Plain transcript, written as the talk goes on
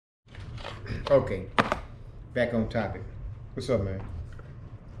Okay, back on topic. What's up, man?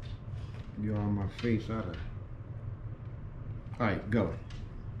 You on my face, out of. All right, go.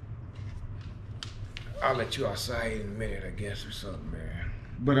 I'll let you outside in a minute, I guess, or something, man.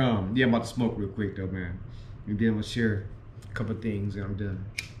 But yeah, I'm about to smoke real quick though, man. And then we'll share a couple things, and I'm done.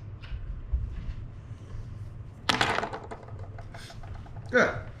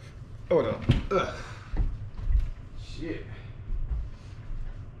 Hold on. Shit.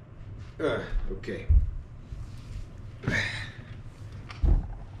 Okay.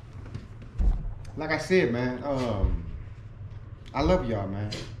 Like I said, man, I love y'all,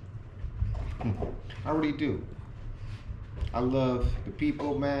 man. I really do. I love the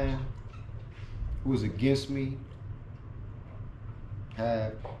people, man, who is against me,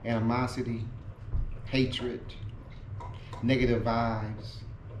 have animosity, hatred, negative vibes,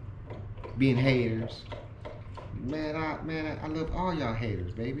 being haters. Man, I love all y'all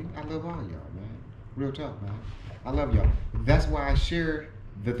haters, baby. I love all y'all, man. Real talk, man. I love y'all. That's why I share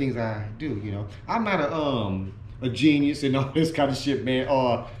the things I do. You know, I'm not a genius and all this kind of shit, man,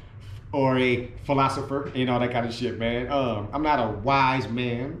 or a philosopher and all that kind of shit, man. I'm not a wise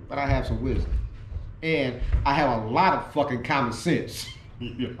man, but I have some wisdom, and I have a lot of fucking common sense.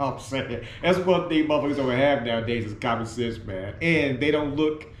 You know what I'm saying? That's one thing motherfuckers don't have nowadays is common sense, man. And they don't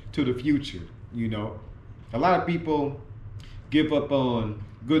look to the future, you know. A lot of people give up on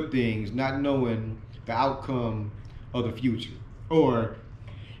good things not knowing the outcome of the future. Or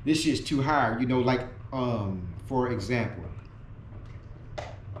this shit's too hard, you know, like for example.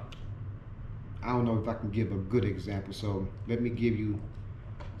 I don't know if I can give a good example, so let me give you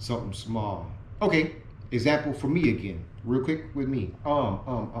something small. Okay, example for me again, real quick with me.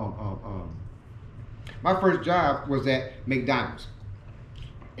 My first job was at McDonald's,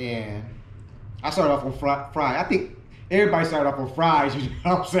 and I started off on fries. I think everybody started off on fries. You know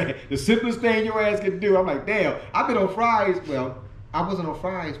what I'm saying? The simplest thing your ass can do. I'm like, damn, I've been on fries. Well, I wasn't on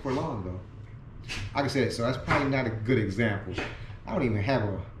fries for long though. Like I said, so that's probably not a good example. I don't even have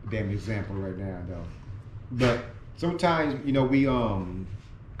a damn example right now though. But sometimes, you know, we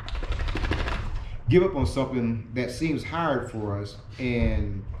give up on something that seems hard for us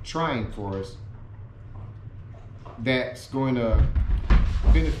and trying for us that's going to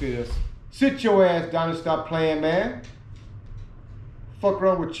benefit us. Sit your ass down and stop playing, man. Fuck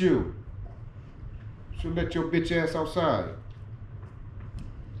wrong with you? Should let your bitch ass outside.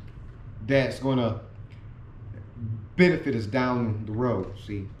 That's gonna benefit us down the road.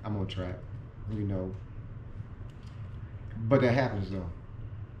 See, I'm on track, you know. But that happens though.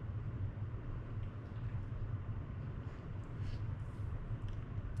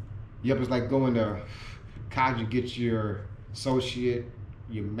 Yep, it's like going to college to get your associate,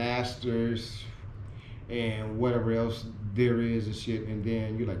 your master's, and whatever else there is and shit, and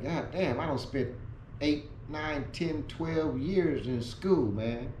then you're like, God damn, I don't spend 8, 9, 10, 12 years in school,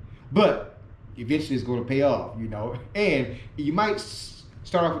 man. But eventually it's going to pay off, you know. And you might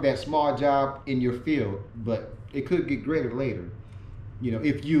start off with that small job in your field, but it could get greater later, you know,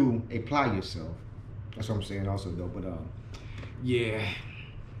 if you apply yourself. That's what I'm saying also though, but yeah.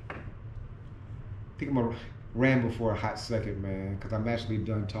 I think I'm gonna ramble for a hot second, man, because I'm actually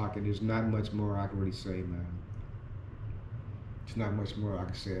done talking. There's not much more I can really say, man. There's not much more I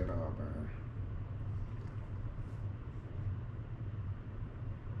can say at all, man.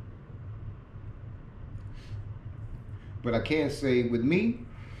 But I can say with me,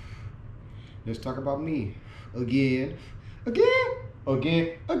 let's talk about me again.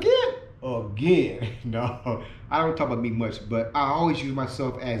 No, I don't talk about me much, but I always use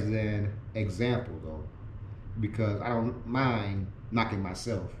myself as an example though, because I don't mind knocking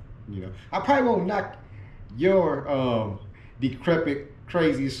myself. You know, I probably won't knock your decrepit,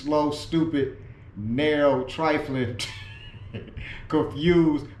 crazy, slow, stupid, narrow, trifling,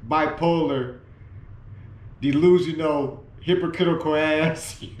 confused, bipolar, delusional, hypocritical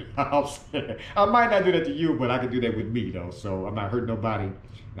ass. You know what I'm saying? I might not do that to you, but I can do that with me though. So I'm not hurting nobody.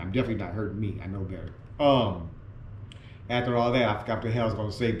 And I'm definitely not hurting me. I know better. After all that, I forgot what the hell I was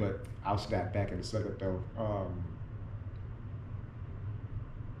gonna say, but I'll snap back in a second though.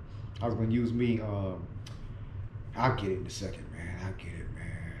 I was gonna use me. I'll get it in a second, man. I'll get it,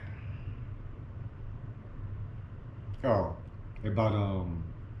 man. Oh, about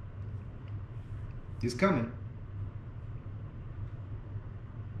it's coming.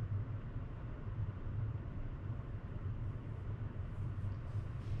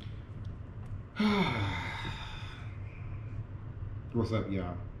 What's up,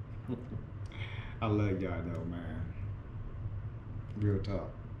 y'all? I love y'all though, man. Real talk.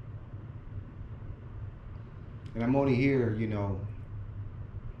 And I'm only here, you know,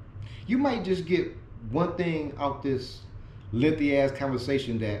 You might just get one thing out this lengthy ass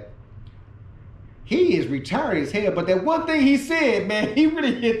conversation that he is retired as hell, but that one thing he said, man, he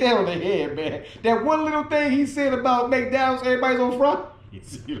really hit that on the head, man. That one little thing he said about McDonald's, everybody's on fries.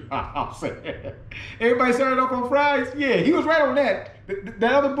 You know what I'm saying? Everybody started off on fries. Yeah, he was right on that.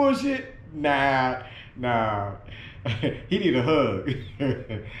 That other bullshit, nah. He need a hug.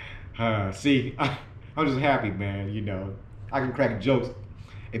 See, I'm just happy, man. You know, I can crack jokes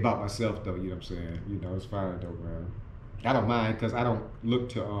about myself, though. You know what I'm saying? You know, it's fine, though, man. I don't mind because I don't look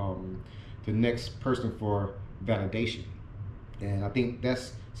to the next person for validation, and I think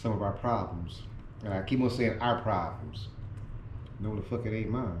that's some of our problems. And I keep on saying our problems. No, the fuck it ain't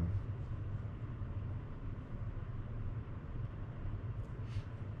mine.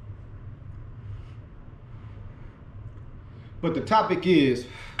 But the topic is,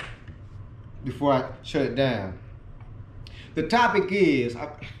 before I shut it down, the topic is, I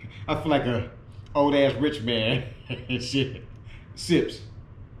feel like a old ass rich man and shit. Sips.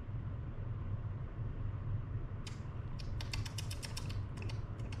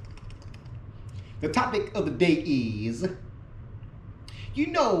 The topic of the day is, you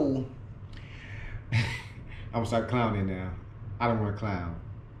know, I'm gonna start clowning now. I don't want to clown.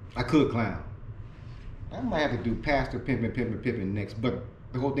 I could clown. I might have to do Pastor Pimpin' next, but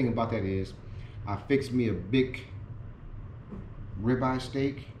the whole thing about that is I fixed me a big ribeye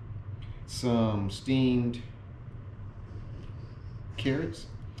steak, some steamed carrots,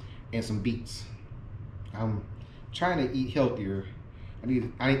 and some beets. I'm trying to eat healthier. I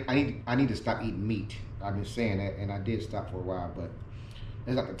need to stop eating meat. I've been saying that, and I did stop for a while, but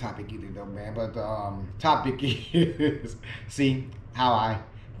that's not the topic either, though, man. But the topic is, see how I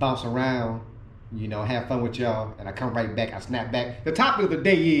bounce around, you know, have fun with y'all, and I come right back, I snap back. The topic of the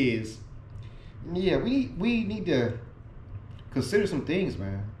day is, yeah, we need to consider some things,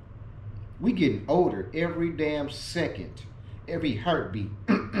 man. We getting older every damn second, every heartbeat.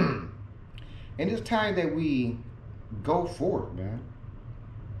 And it's time that we go for it, man.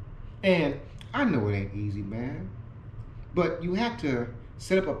 And I know it ain't easy, man. But you have to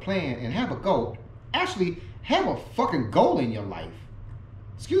set up a plan and have a goal. Actually, have a fucking goal in your life.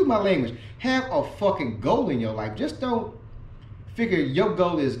 Excuse my language. Have a fucking goal in your life. Just don't figure your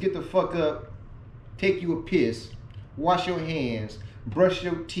goal is get the fuck up, take you a piss, wash your hands, brush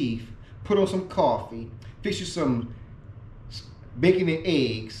your teeth, put on some coffee, fix you some bacon and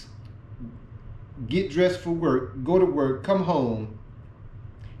eggs, get dressed for work, go to work, come home,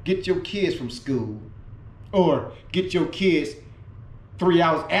 get your kids from school, or get your kids 3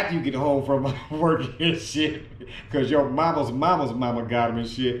 hours after you get home from work and shit, because your mama's mama got them and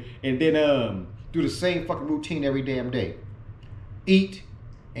shit, and then do the same fucking routine every damn day. Eat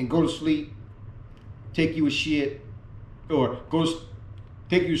and go to sleep, take you a shit, or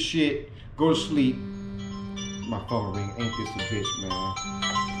take you a shit, go to sleep. My phone ring, ain't this a bitch, man?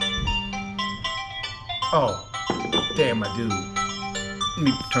 Oh, damn, my dude. Let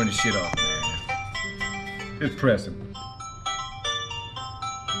me turn this shit off, man. It's pressing.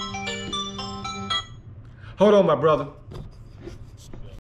 Hold on, my brother.